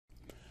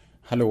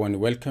Hello and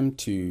welcome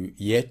to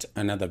yet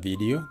another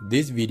video.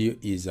 This video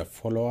is a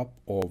follow-up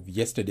of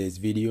yesterday's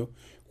video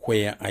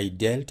where I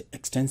dealt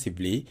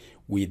extensively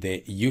with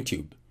the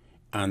YouTube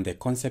and the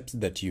concepts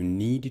that you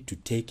need to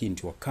take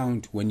into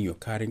account when you're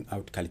carrying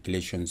out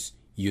calculations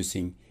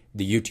using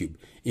the YouTube.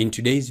 In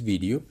today's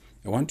video,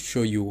 I want to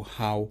show you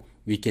how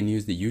we can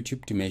use the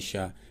YouTube to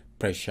measure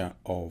pressure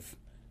of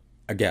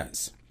a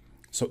gas.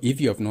 So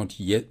if you have not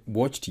yet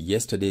watched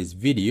yesterday's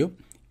video,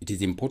 it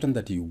is important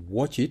that you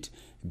watch it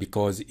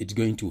because it's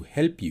going to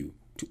help you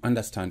to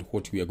understand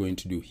what we are going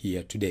to do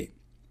here today.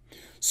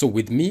 So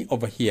with me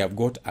over here, I've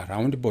got a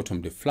round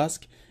bottomed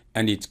flask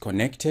and it's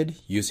connected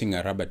using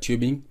a rubber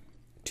tubing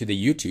to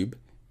the YouTube,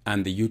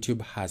 and the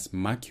YouTube has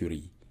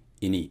mercury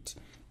in it.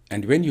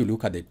 And when you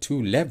look at the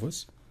two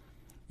levels,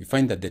 you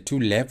find that the two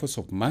levels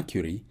of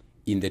mercury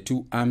in the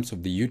two arms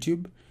of the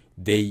YouTube,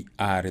 they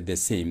are the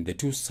same. The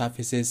two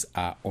surfaces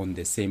are on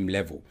the same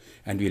level.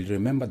 And we'll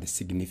remember the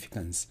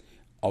significance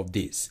of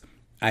this.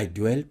 I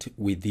dwelt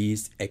with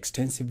this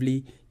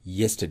extensively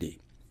yesterday,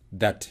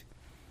 that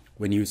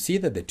when you see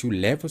that the two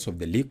levels of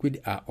the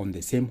liquid are on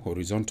the same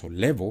horizontal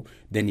level,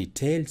 then it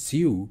tells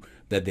you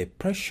that the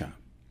pressure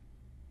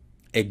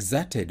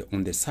exerted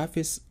on the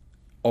surface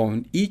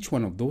on each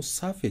one of those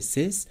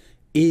surfaces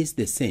is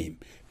the same,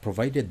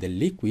 provided the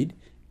liquid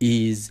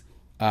is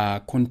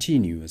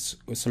continuous,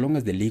 so long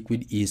as the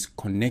liquid is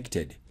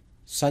connected,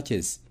 such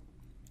as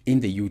in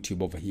the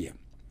YouTube over here.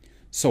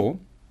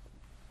 So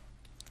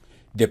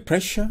the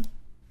pressure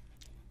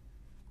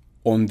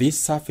on this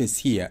surface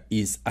here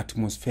is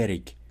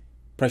atmospheric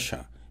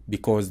pressure,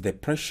 because the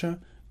pressure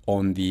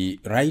on the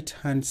right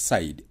hand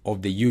side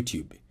of the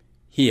YouTube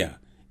here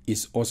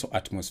is also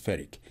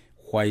atmospheric.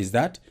 Why is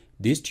that?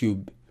 This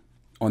tube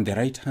on the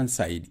right hand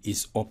side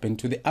is open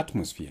to the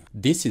atmosphere.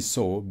 This is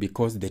so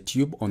because the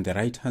tube on the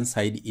right hand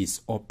side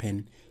is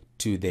open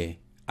to the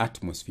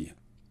atmosphere.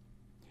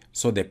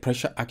 So the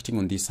pressure acting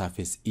on this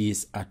surface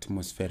is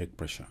atmospheric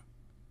pressure.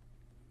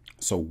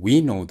 So we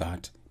know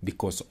that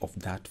because of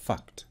that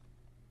fact.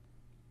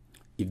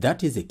 If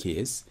that is the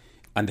case,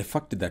 and the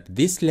fact that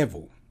this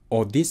level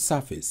or this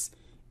surface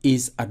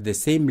is at the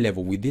same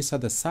level with this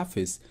other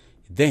surface,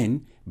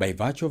 then by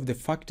virtue of the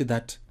fact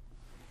that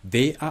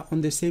they are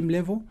on the same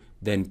level,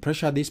 then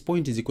pressure at this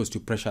point is equals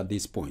to pressure at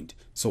this point.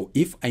 So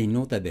if I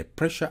know that the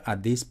pressure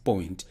at this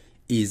point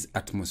is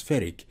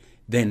atmospheric,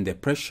 then the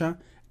pressure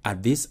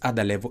at this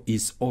other level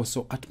is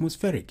also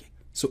atmospheric.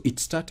 So it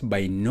starts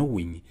by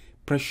knowing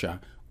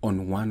pressure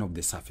on one of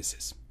the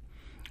surfaces.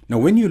 Now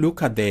when you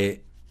look at the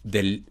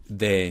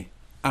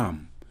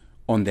arm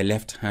on the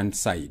left hand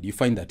side, you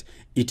find that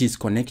it is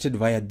connected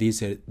via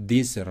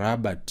this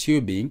rubber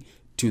tubing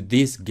to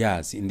this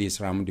gas in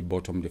this round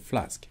bottomed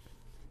flask.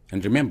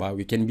 And remember,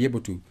 we can be able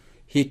to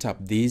heat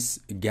up this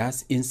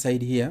gas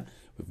inside here.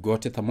 We've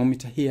got a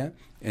thermometer here,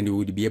 and we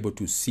would be able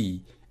to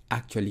see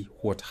actually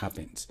what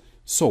happens.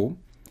 So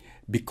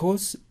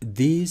because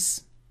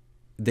this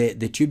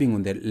the tubing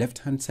on the left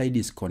hand side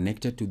is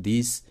connected to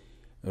this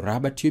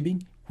rubber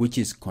tubing, which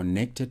is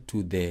connected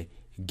to the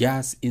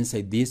gas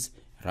inside this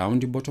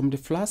round bottomed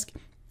flask,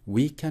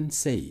 we can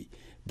say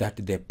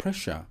that the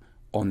pressure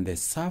on the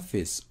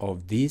surface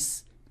of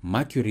this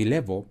mercury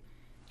level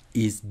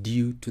is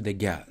due to the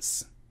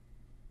gas.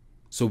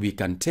 So we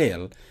can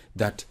tell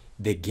that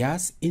the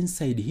gas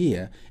inside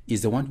here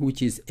is the one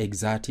which is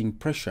exerting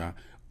pressure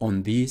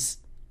on this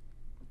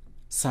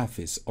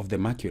surface of the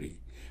mercury.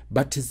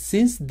 But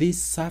since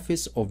this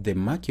surface of the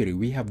mercury,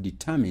 we have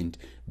determined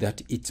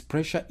that its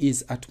pressure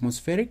is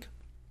atmospheric,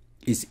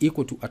 is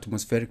equal to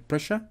atmospheric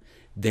pressure,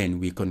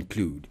 then we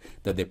conclude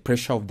that the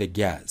pressure of the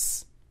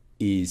gas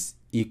is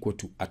equal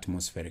to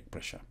atmospheric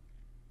pressure.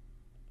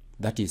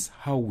 That is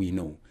how we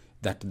know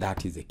that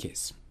that is the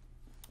case.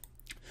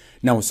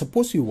 Now,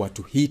 suppose we were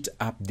to heat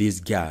up this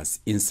gas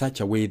in such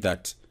a way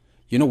that,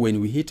 when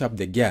we heat up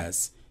the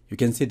gas, you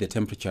can see the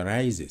temperature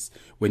rises.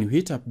 When you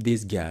heat up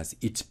this gas,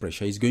 its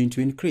pressure is going to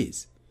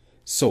increase.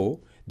 So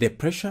the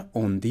pressure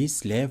on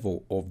this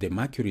level of the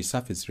mercury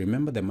surface,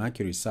 remember the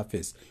mercury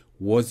surface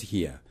was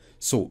here.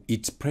 So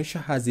its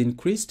pressure has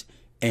increased,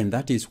 and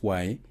that is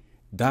why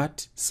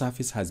that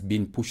surface has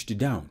been pushed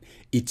down.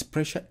 Its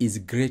pressure is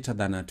greater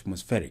than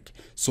atmospheric.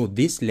 So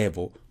this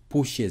level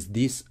pushes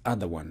this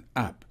other one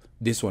up.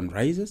 This one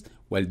rises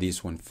while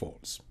this one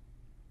falls.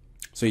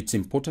 So it's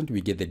important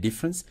we get the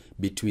difference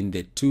between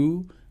the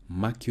two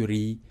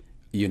mercury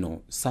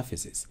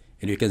surfaces.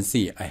 And you can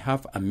see I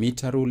have a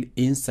meter rule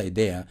inside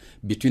there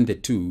between the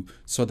two,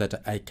 so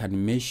that I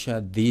can measure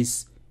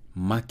this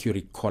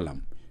mercury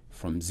column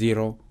from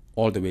 0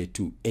 all the way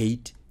to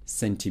 8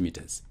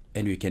 centimeters,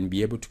 and we can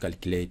be able to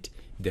calculate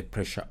the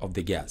pressure of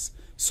the gas.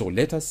 So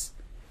let us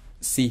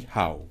see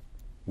how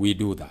we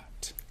do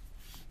that.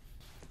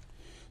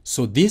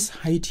 So this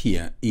height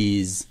here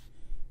is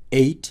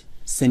 8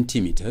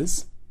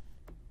 centimeters.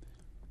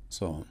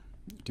 So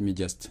let me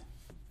just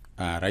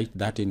write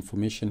that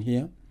information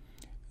here.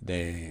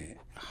 The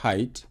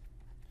height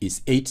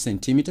is 8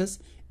 centimeters.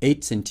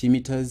 8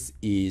 centimeters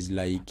is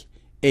like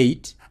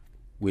 8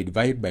 we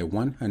divide by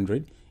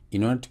 100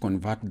 in order to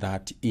convert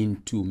that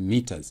into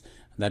meters,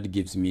 that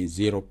gives me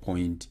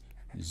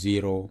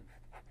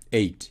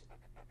 0.08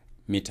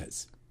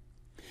 meters.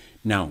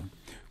 Now,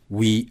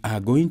 we are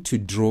going to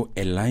draw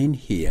a line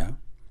here,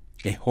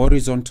 a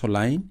horizontal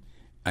line,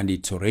 and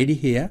it's already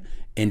here,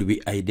 and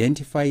we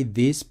identify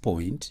this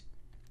point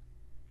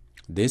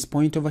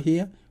over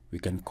here. We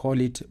can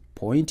call it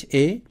point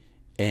A,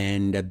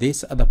 and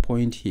this other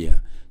point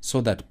here,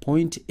 so that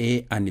point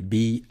A and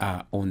B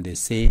are on the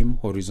same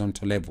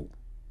horizontal level.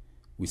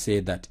 We say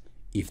that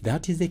if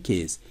that is the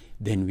case,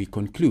 then we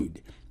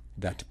conclude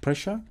that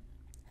pressure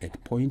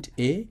at point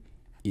A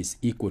is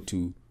equal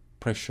to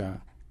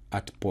pressure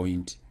at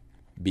point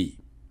B.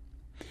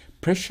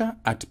 Pressure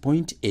at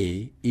point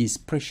A is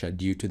pressure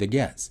due to the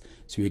gas.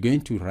 So we're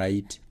going to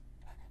write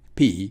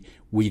P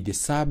with the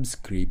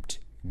subscript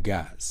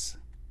gas.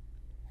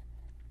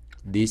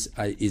 This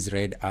is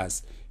read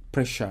as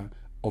pressure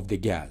of the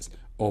gas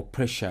or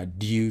pressure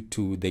due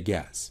to the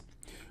gas.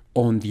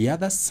 On the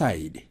other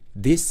side,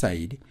 this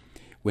side,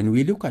 when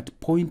we look at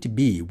point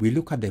B, we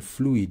look at the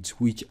fluids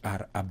which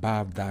are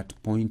above that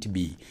point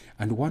B,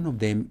 and one of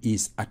them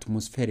is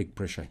atmospheric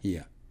pressure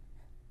here.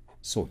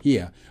 So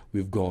here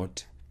we've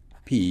got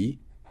P,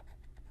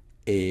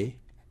 A,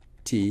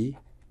 T,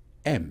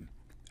 M.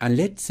 And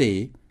let's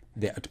say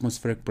the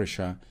atmospheric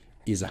pressure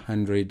is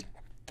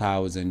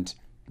 100,000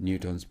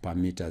 newtons per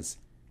meters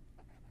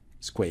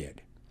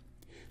squared.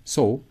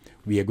 So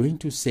we are going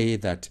to say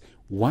that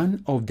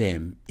one of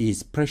them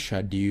is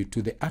pressure due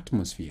to the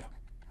atmosphere,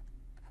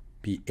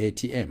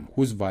 PATM,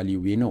 whose value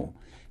we know.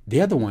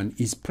 The other one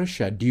is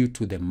pressure due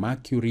to the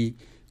mercury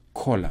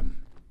column,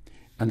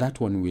 and that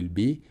one will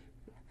be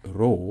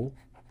rho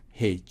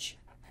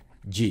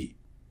Hg.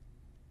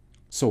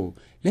 So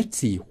let's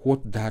see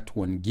what that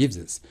one gives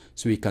us.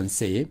 So we can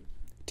say,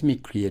 let me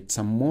create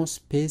some more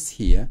space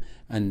here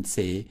and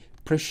say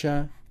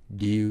pressure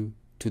due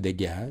to the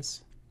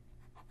gas,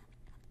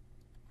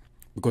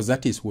 because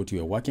that is what we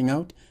are working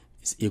out,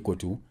 is equal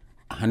to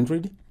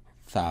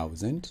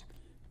 100,000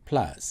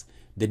 plus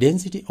the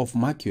density of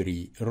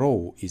mercury,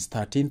 rho, is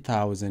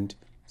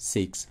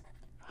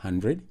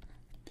 13,600.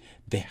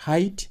 The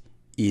height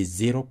is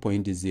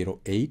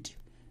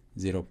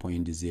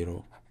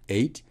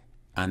 0.08,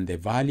 and the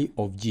value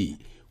of G,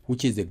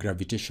 which is the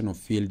gravitational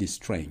field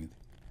strength,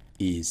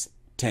 is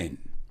 10.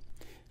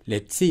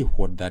 Let's see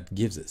what that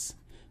gives us.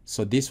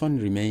 So this one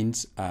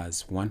remains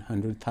as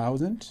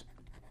 100,000,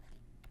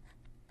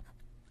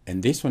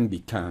 and this one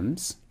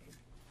becomes,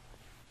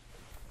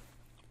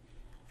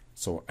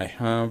 so I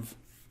have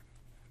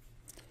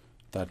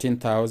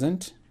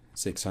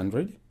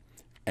 13,600,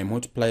 I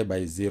multiply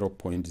by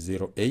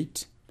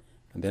 0.08,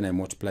 and then I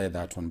multiply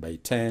that one by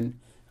 10.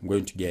 I'm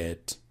going to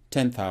get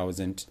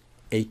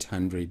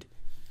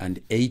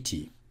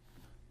 10,880.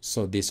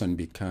 So this one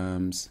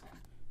becomes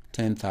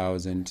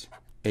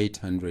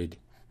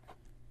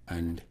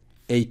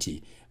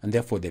 10,880, and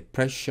therefore the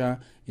pressure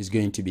is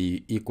going to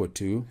be equal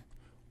to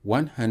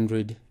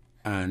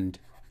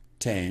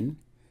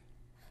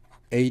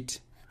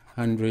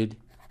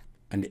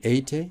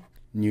 110,880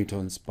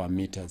 newtons per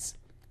meters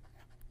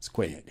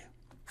squared.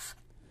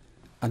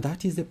 And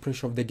that is the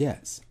pressure of the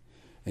gas.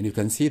 And you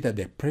can see that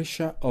the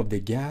pressure of the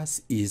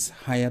gas is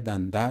higher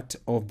than that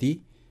of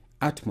the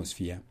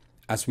atmosphere,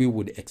 as we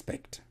would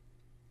expect.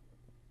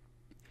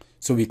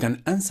 So we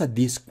can answer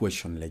this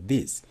question like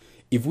this.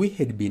 If we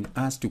had been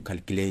asked to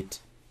calculate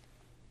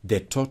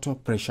the total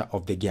pressure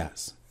of the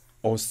gas,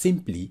 or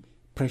simply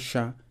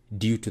pressure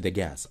due to the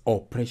gas, or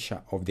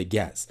pressure of the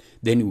gas,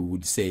 then we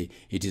would say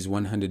it is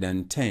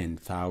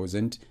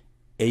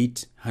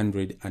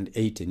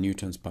 110,880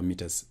 newtons per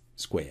meters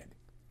squared.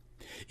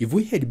 If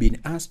we had been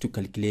asked to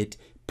calculate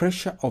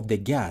pressure of the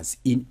gas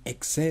in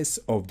excess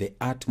of the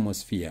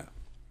atmosphere,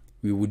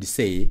 we would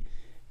say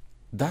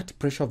that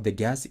pressure of the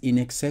gas in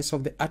excess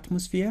of the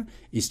atmosphere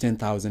is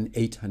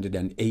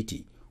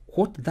 10,880.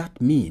 What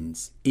that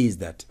means is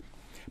that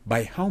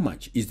by how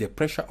much is the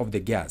pressure of the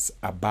gas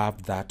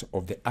above that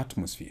of the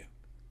atmosphere?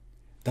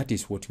 That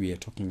is what we are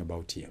talking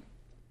about here.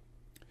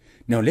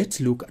 Now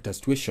let's look at a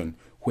situation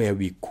where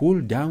we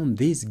cool down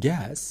this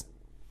gas,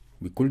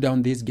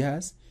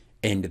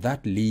 and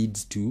that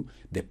leads to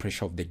the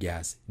pressure of the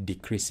gas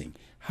decreasing.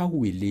 How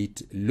will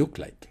it look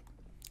like?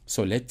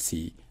 So let's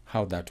see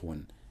how that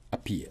one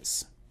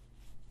appears.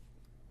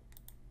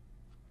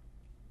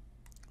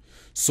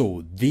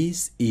 So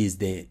this is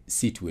the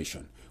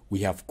situation.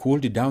 We have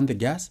cooled down the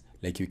gas.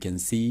 Like you can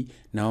see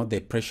now,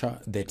 the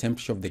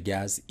temperature of the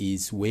gas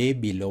is way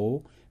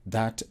below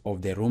that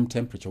of the room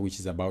temperature, which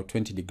is about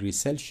 20 degrees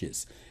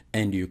Celsius.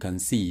 And you can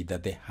see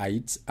that the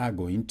heights are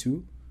going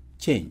to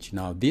change.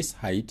 Now this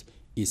height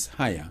is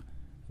higher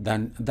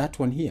than that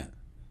one here.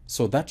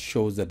 So that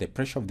shows that the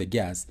pressure of the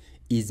gas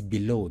is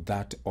below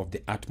that of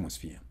the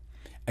atmosphere.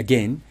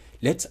 Again,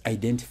 let's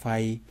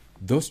identify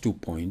those 2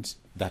 points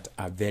that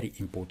are very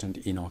important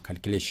in our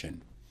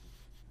calculation.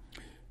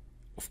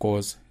 Of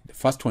course, the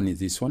first one is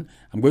this one.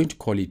 I'm going to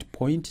call it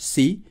point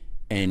C,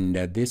 and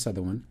this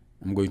other one,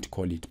 I'm going to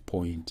call it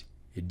point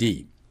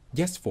D,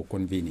 just for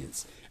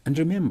convenience. And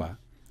remember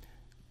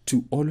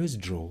to always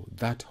draw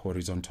that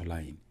horizontal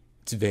line.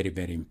 It's very,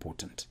 very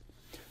important.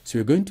 So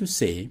we're going to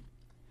say,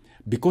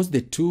 because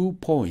the 2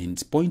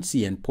 points, point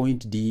C and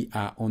point D,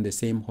 are on the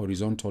same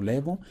horizontal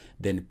level,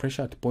 then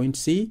pressure at point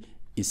C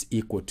is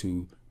equal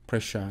to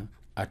pressure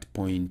at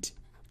point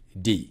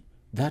D.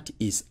 That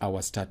is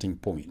our starting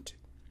point.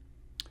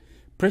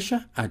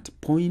 Pressure at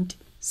point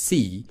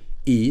C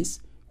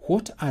is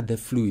what are the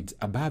fluids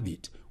above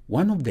it.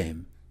 One of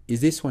them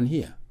is this one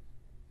here,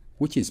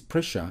 which is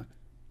pressure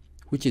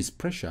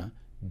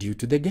due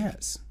to the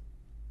gas.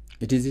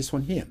 It is this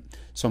one here.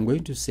 So I'm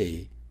going to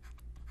say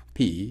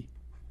P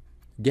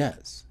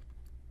gas.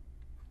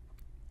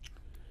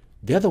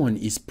 The other one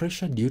is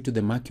pressure due to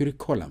the mercury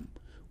column,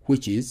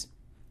 which is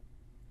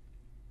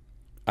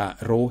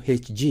rho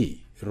Hg.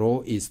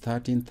 Rho is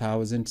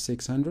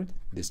 13,600.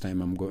 This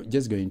time I'm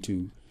just going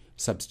to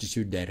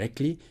substitute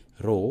directly.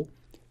 Rho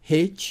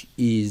H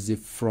is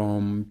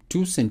from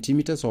 2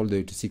 centimeters all the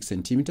way to 6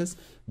 centimeters.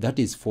 That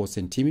is 4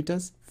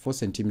 centimeters. 4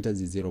 centimeters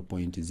is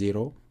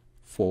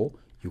 0.04.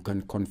 You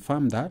can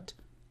confirm that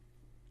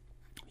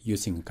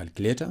using a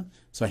calculator.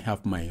 So I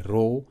have my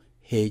rho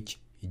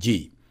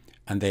Hg.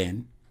 And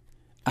then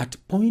at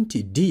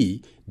point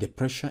D, the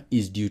pressure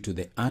is due to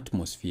the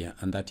atmosphere,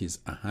 and that is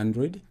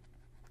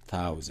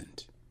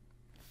 100,000.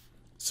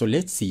 So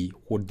let's see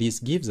what this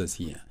gives us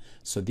here.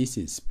 So this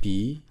is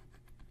P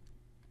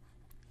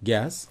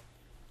gas,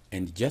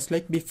 and just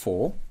like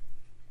before,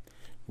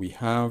 we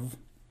have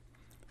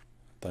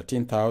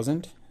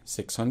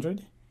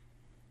 13,600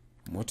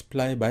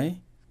 multiply by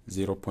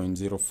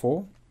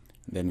 0.04,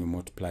 then we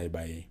multiply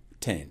by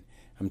 10.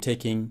 I'm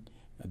taking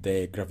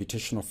the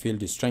gravitational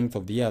field strength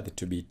of the earth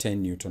to be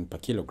 10 Newton per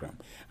kilogram,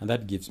 and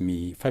that gives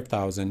me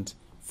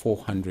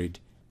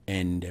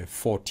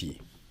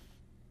 5,440.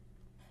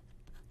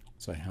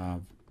 So I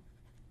have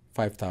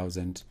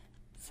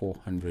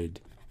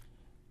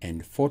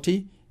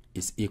 5,440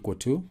 is equal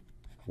to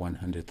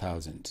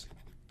 100,000.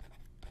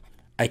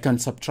 I can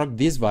subtract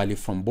this value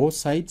from both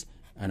sides,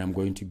 and I'm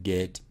going to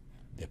get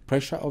the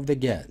pressure of the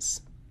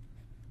gas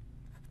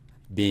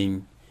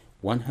being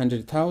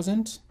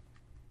 100,000.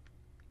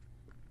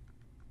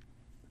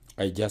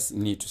 I just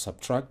need to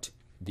subtract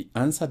the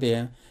answer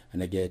there,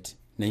 and I get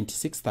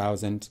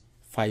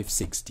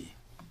 96,560.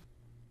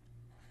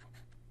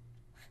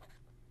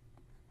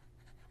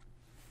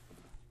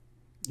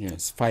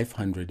 Yes,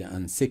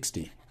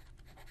 560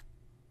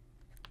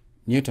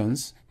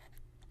 newtons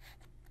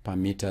per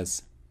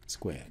meters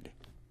squared.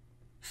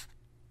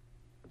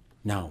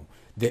 Now,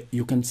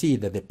 you can see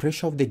that the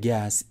pressure of the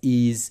gas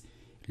is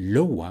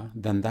lower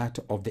than that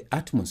of the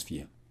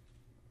atmosphere.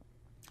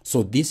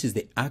 So this is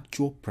the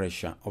actual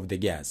pressure of the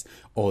gas,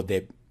 or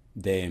the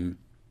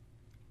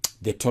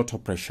total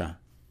pressure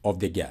of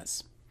the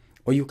gas.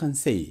 Or you can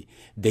say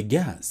the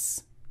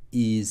gas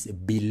is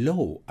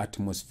below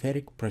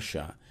atmospheric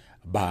pressure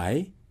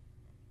by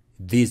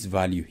this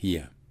value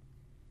here.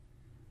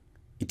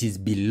 It is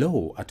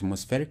below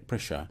atmospheric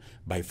pressure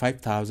by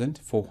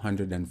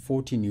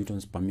 5,440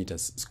 newtons per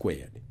meters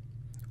squared.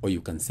 Or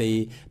you can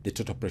say the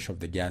total pressure of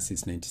the gas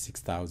is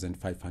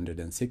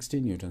 96,560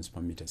 newtons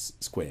per meters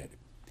squared.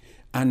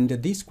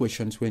 And these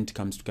questions, when it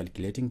comes to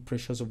calculating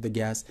pressures of the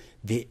gas,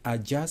 they are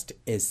just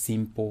as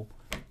simple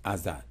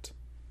as that.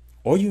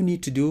 All you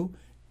need to do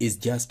is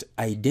just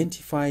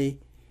identify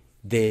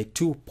the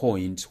 2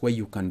 points where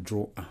you can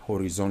draw a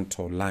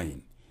horizontal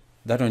line.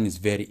 That one is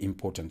very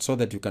important, so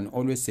that you can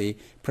always say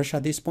pressure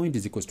at this point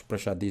is equal to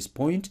pressure at this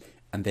point,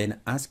 and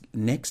then ask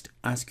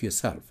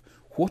yourself,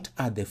 what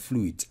are the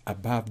fluids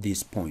above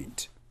this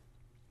point?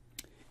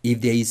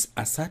 If there is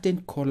a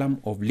certain column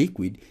of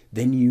liquid,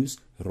 then use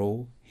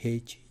rho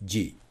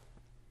Hg.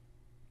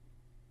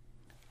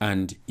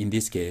 And in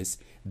this case,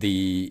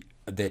 the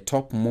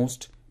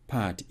topmost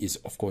part is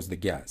of course the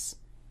gas.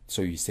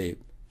 So you say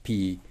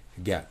P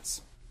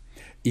gas.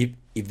 If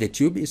the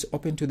tube is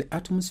open to the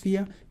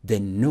atmosphere,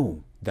 then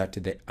know that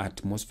the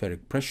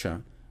atmospheric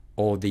pressure,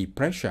 or the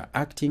pressure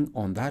acting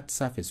on that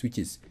surface, which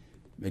is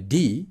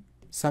D,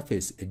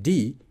 surface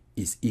D,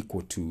 is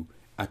equal to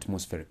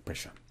atmospheric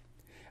pressure.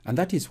 And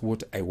that is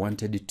what I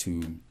wanted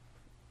to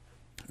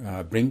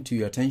bring to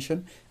your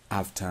attention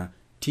after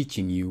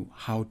teaching you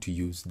how to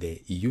use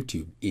the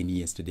YouTube in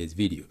yesterday's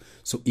video.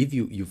 So if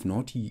you've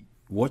not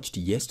watched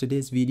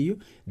yesterday's video,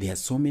 there are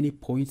so many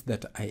points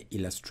that I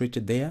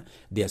illustrated there.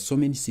 There are so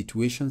many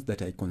situations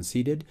that I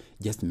considered.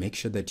 Just make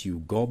sure that you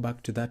go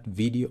back to that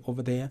video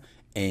over there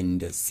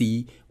and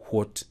see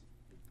what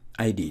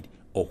I did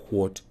or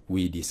what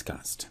we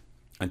discussed.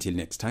 Until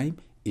next time,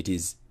 it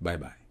is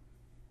bye-bye.